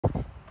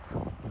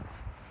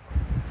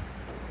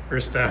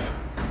Where's Steph?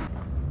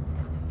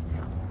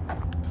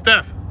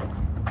 Steph,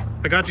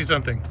 I got you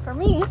something. For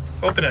me?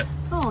 Open it.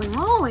 Holy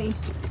moly.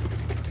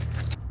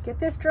 Get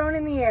this drone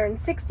in the air in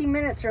 60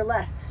 minutes or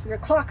less. Your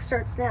clock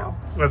starts now.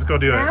 Let's go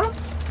do now? it.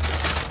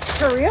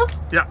 For real?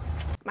 Yeah.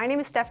 My name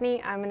is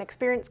Stephanie. I'm an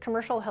experienced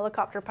commercial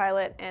helicopter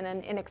pilot and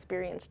an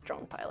inexperienced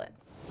drone pilot.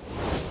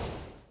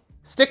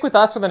 Stick with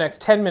us for the next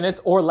 10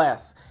 minutes or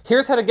less.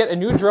 Here's how to get a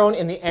new drone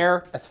in the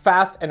air as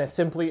fast and as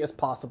simply as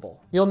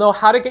possible. You'll know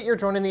how to get your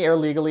drone in the air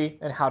legally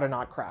and how to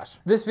not crash.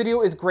 This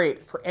video is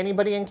great for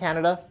anybody in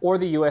Canada or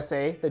the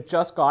USA that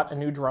just got a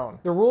new drone.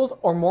 The rules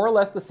are more or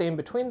less the same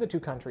between the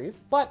two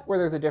countries, but where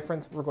there's a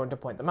difference, we're going to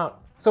point them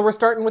out. So we're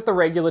starting with the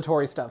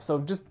regulatory stuff, so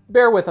just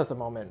bear with us a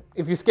moment.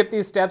 If you skip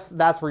these steps,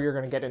 that's where you're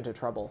going to get into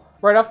trouble.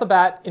 Right off the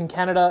bat, in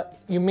Canada,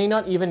 you may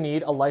not even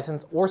need a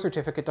license or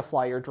certificate to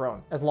fly your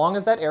drone, as long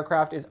as that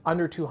aircraft is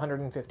under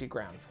 250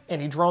 grams.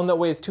 Any drone that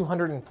weighs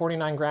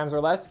 249 grams or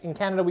less, in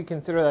Canada we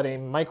consider that a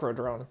micro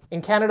drone.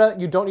 In Canada,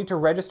 you don't need to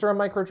register a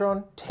micro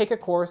drone, take a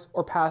course,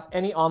 or pass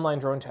any online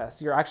drone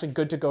tests. You're actually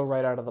good to go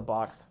right out of the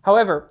box.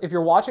 However, if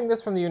you're watching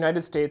this from the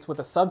United States with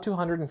a sub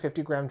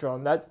 250 gram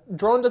drone, that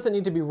drone doesn't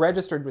need to be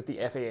registered with the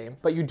FAA,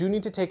 but you do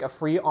need to take a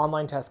free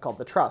online test called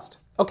the Trust.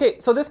 Okay,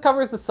 so this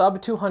covers the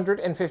sub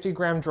 250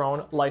 gram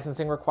drone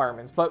licensing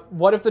requirements, but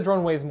what if the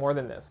drone weighs more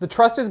than this? The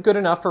Trust is good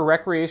enough for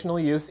recreational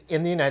use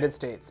in the United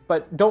States,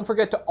 but don't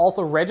forget to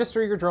also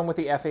register your drone with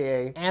the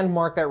FAA and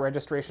mark that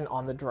registration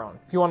on the drone.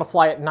 If you want to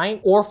fly at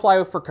night or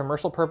fly for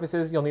commercial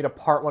purposes, you'll need a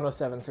Part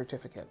 107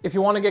 certificate. If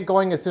you want to get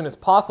going as soon as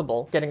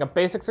possible, getting a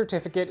basic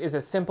certificate is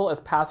as simple as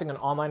passing an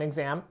online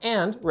exam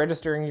and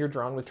registering your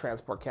drone with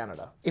Transport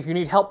Canada. If you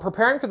need help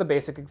preparing for the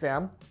basic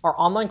exam, our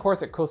online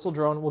course at Coastal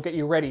Drone will get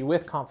you ready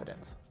with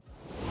confidence.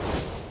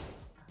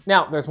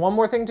 Now, there's one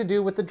more thing to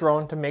do with the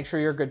drone to make sure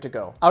you're good to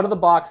go. Out of the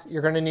box,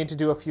 you're going to need to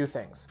do a few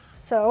things.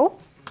 So,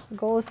 the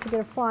goal is to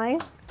get it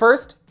flying.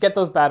 First, get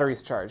those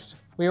batteries charged.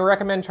 We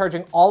recommend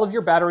charging all of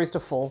your batteries to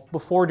full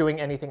before doing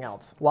anything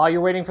else. While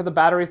you're waiting for the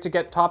batteries to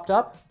get topped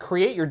up,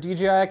 create your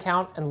DJI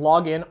account and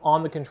log in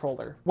on the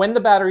controller. When the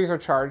batteries are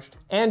charged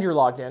and you're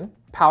logged in,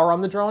 power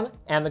on the drone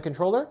and the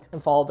controller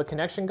and follow the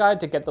connection guide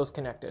to get those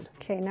connected.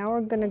 Okay, now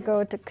we're going to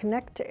go to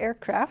connect to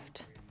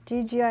aircraft.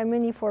 DJI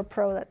Mini 4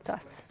 Pro, that's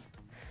us.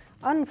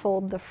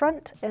 Unfold the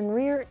front and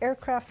rear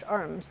aircraft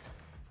arms,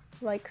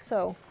 like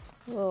so.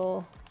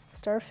 Little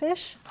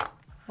starfish,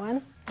 1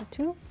 or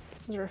 2,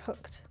 those are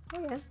hooked.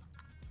 Oh yeah.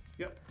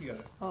 Yep, you got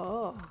it.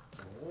 Oh.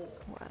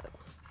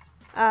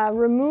 Wow.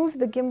 Remove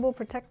the gimbal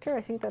protector,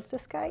 I think that's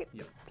this guy.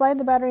 Yep. Slide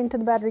the battery into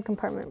the battery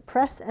compartment.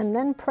 Press and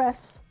then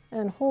press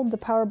and hold the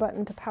power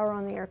button to power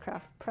on the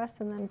aircraft.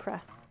 Press and then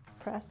press.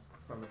 Press.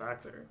 On the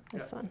back there.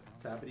 This one.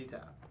 Tappity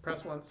tap.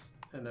 Press once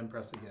and then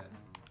press again.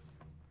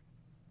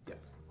 Yep.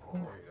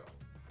 There you go.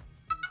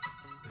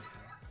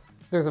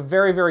 There's a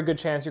very, very good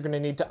chance you're going to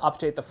need to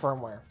update the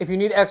firmware. If you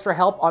need extra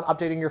help on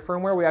updating your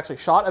firmware, we actually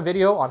shot a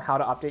video on how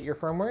to update your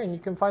firmware, and you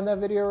can find that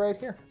video right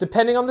here.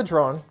 Depending on the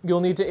drone,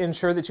 you'll need to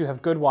ensure that you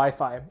have good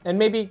Wi-Fi, and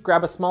maybe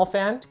grab a small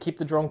fan to keep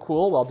the drone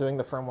cool while doing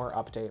the firmware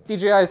update.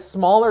 DJI's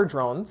smaller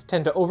drones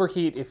tend to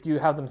overheat if you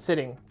have them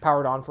sitting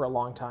powered on for a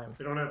long time.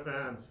 They don't have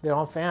fans. They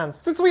don't have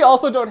fans. Since we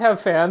also don't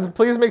have fans,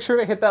 please make sure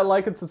to hit that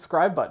like and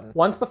subscribe button.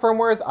 Once the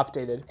firmware is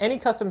updated, any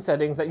custom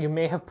settings that you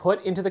may have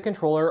put into the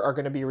controller are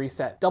going to be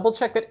reset. Double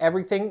check that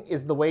everything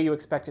is the way you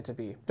expect it to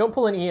be. Don't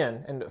pull an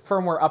Ian and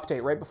firmware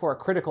update right before a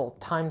critical,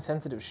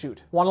 time-sensitive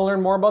shoot. Want to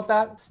learn more about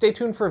that? Stay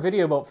tuned for a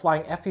video about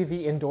flying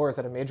FPV indoors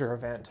at a major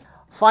event.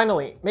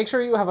 Finally, make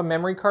sure you have a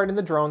memory card in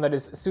the drone that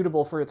is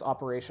suitable for its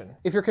operation.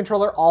 If your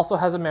controller also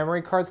has a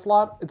memory card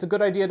slot, it's a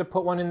good idea to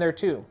put one in there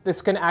too.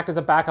 This can act as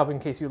a backup in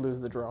case you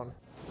lose the drone.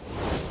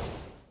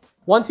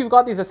 Once you've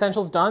got these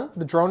essentials done,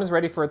 the drone is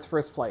ready for its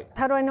first flight.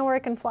 How do I know where I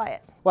can fly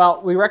it?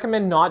 Well, we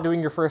recommend not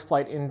doing your first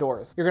flight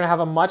indoors. You're going to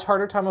have a much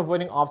harder time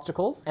avoiding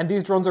obstacles, and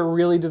these drones are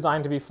really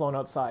designed to be flown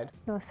outside.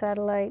 No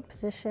satellite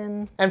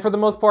position. And for the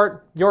most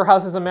part, your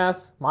house is a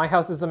mess, my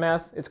house is a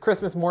mess, it's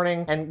Christmas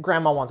morning, and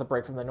grandma wants a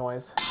break from the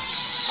noise.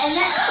 And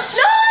then,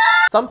 no!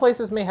 Some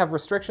places may have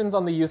restrictions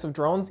on the use of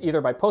drones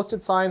either by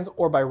posted signs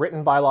or by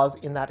written bylaws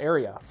in that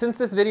area. Since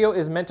this video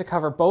is meant to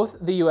cover both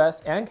the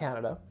US and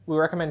Canada, we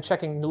recommend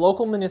checking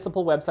local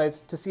municipal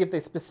websites to see if they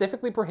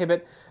specifically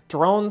prohibit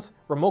drones,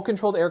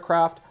 remote-controlled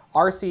aircraft,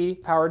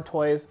 RC-powered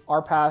toys,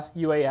 RPAS,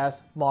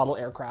 UAS, model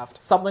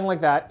aircraft, something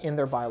like that in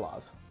their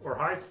bylaws. Or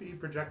high-speed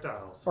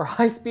projectiles. Or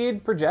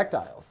high-speed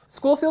projectiles.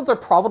 School fields are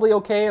probably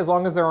okay as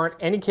long as there aren't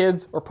any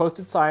kids or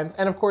posted signs,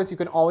 and of course you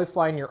can always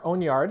fly in your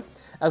own yard,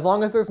 as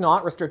long as there's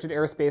not restricted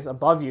airspace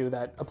above you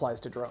that applies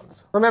to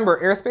drones. Remember,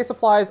 airspace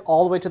applies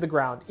all the way to the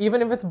ground, even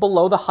if it's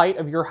below the height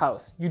of your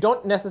house. You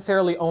don't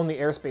necessarily own the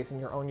airspace in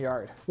your own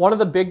yard. One of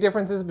the big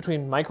differences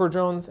between micro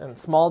drones and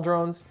small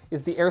drones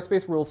is the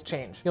airspace rules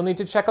change. You'll need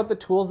to check out the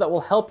tools that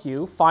will help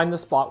you find the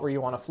spot where you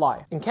want to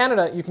fly. In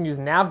Canada, you can use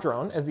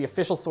NavDrone as the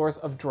official source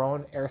of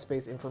drone airspace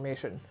airspace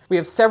information. We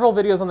have several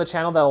videos on the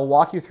channel that will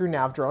walk you through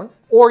Navdrone,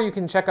 or you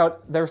can check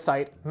out their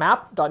site,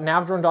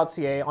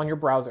 map.navdrone.ca on your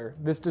browser.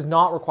 This does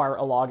not require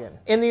a login.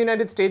 In the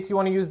United States, you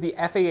want to use the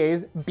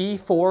FAA's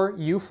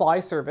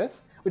B4UFly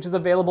service, which is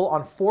available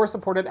on 4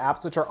 supported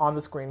apps, which are on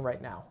the screen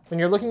right now. When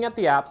you're looking at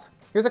the apps,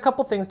 here's a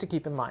couple things to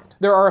keep in mind.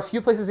 There are a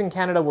few places in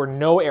Canada where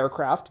no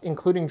aircraft,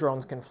 including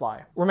drones, can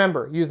fly.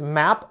 Remember, use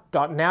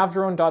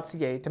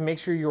map.navdrone.ca to make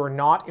sure you are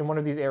not in one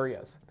of these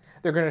areas.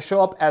 They're going to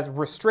show up as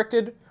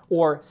restricted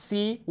or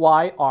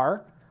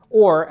CYR,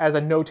 or as a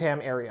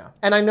NOTAM area.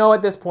 And I know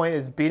at this point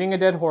it's beating a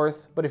dead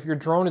horse, but if your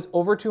drone is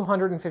over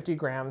 250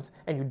 grams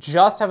and you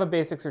just have a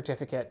basic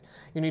certificate,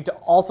 you need to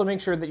also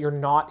make sure that you're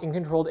not in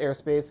controlled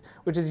airspace,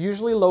 which is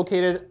usually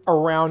located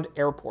around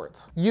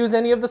airports. Use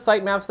any of the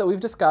site maps that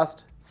we've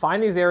discussed,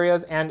 find these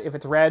areas, and if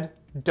it's red,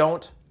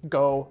 don't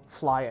go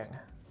flying.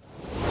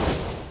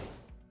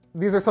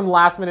 These are some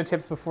last minute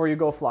tips before you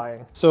go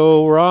flying.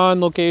 So we're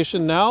on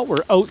location now.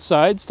 We're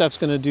outside. Steph's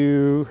gonna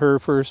do her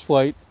first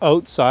flight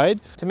outside.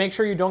 To make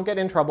sure you don't get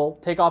in trouble,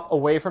 take off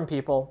away from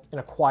people in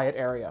a quiet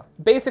area.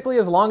 Basically,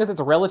 as long as it's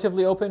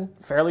relatively open,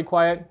 fairly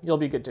quiet, you'll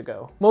be good to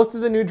go. Most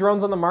of the new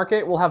drones on the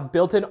market will have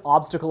built-in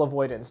obstacle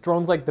avoidance.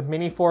 Drones like the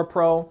Mini 4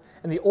 Pro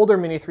and the older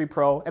Mini 3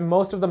 Pro, and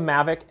most of the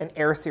Mavic and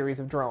Air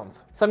series of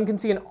drones. Some can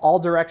see in all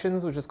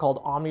directions, which is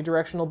called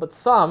omnidirectional, but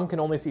some can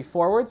only see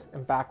forwards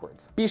and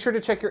backwards. Be sure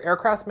to check your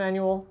aircraft's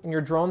manual and your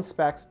drone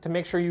specs to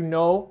make sure you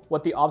know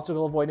what the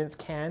obstacle avoidance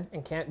can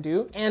and can't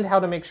do, and how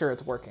to make sure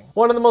it's working.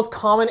 One of the most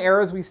common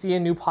errors we see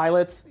in new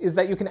pilots is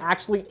that you can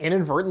actually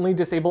inadvertently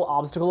disable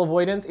obstacle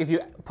avoidance if you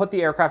put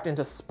the aircraft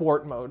into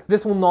sport mode.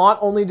 This will not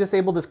only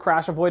disable this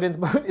crash avoidance,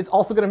 but it's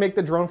also going to make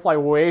the drone fly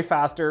way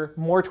faster,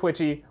 more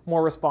twitchy,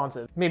 more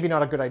responsive. Maybe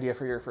not a good idea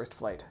for your first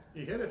flight.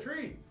 You hit a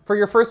tree. For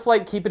your first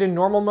flight, keep it in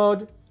normal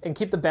mode and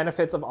keep the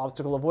benefits of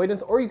obstacle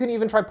avoidance, or you can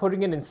even try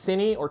putting it in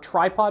cine or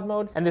tripod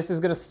mode, and this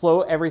is going to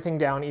slow everything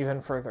down even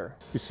further.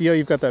 You see how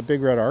you've got that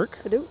big red arc?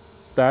 I do.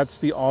 That's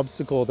the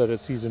obstacle that it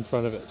sees in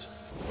front of it.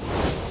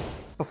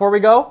 Before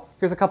we go,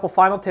 here's a couple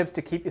final tips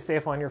to keep you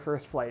safe on your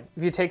first flight.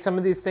 If you take some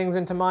of these things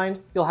into mind,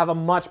 you'll have a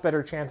much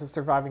better chance of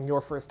surviving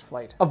your first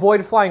flight.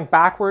 Avoid flying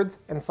backwards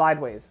and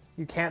sideways.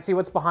 You can't see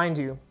what's behind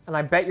you, and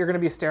I bet you're going to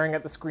be staring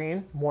at the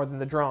screen more than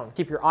the drone.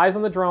 Keep your eyes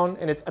on the drone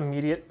and its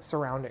immediate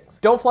surroundings.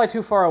 Don't fly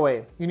too far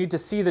away. You need to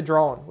see the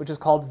drone, which is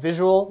called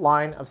visual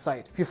line of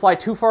sight. If you fly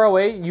too far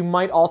away, you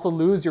might also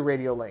lose your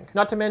radio link.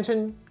 Not to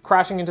mention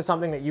crashing into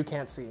something that you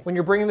can't see. When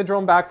you're bringing the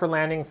drone back for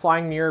landing,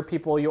 flying near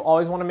people, you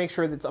always want to make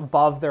sure that it's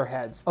above their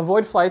heads.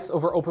 Avoid flights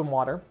over open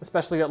water,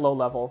 especially at low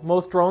level.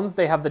 Most drones,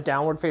 they have the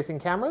downward facing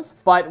cameras,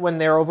 but when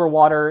they're over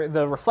water,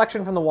 the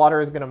reflection from the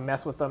water is going to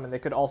mess with them, and they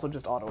could also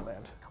just auto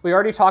land. We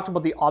already talked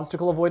about the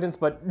obstacle avoidance,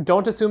 but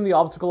don't assume the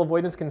obstacle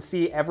avoidance can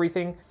see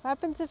everything. What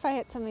happens if I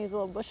hit some of these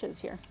little bushes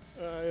here?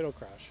 It'll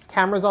crash.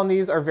 Cameras on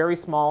these are very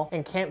small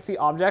and can't see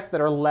objects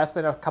that are less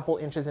than a couple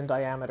inches in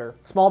diameter.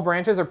 Small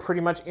branches are pretty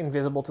much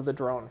invisible to the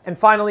drone. And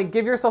finally,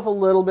 give yourself a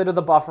little bit of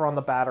the buffer on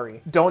the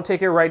battery. Don't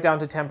take it right down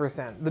to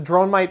 10%. The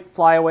drone might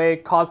fly away,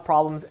 cause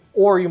problems,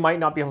 or you might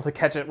not be able to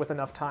catch it with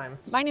enough time.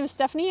 My name is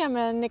Stephanie. I'm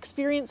an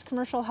experienced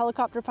commercial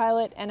helicopter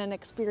pilot and an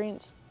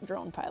experienced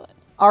drone pilot.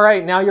 All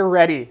right, now you're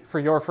ready for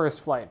your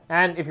first flight.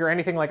 And if you're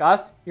anything like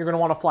us, you're gonna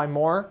wanna fly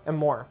more and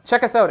more.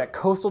 Check us out at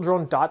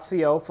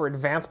coastaldrone.co for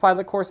advanced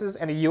pilot courses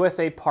and a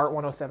USA Part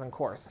 107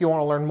 course. If you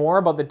wanna learn more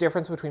about the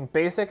difference between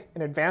basic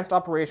and advanced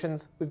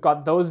operations, we've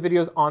got those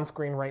videos on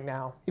screen right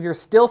now. If you're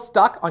still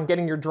stuck on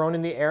getting your drone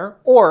in the air,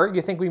 or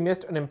you think we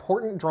missed an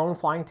important drone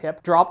flying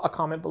tip, drop a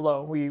comment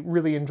below. We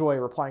really enjoy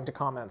replying to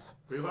comments.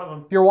 We love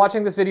them. If you're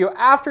watching this video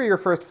after your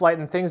first flight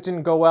and things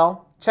didn't go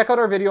well, check out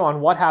our video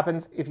on what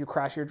happens if you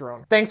crash your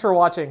drone. Thanks for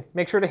watching.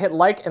 Make sure to hit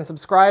like and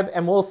subscribe,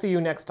 and we'll see you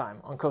next time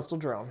on Coastal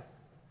Drone.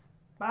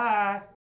 Bye.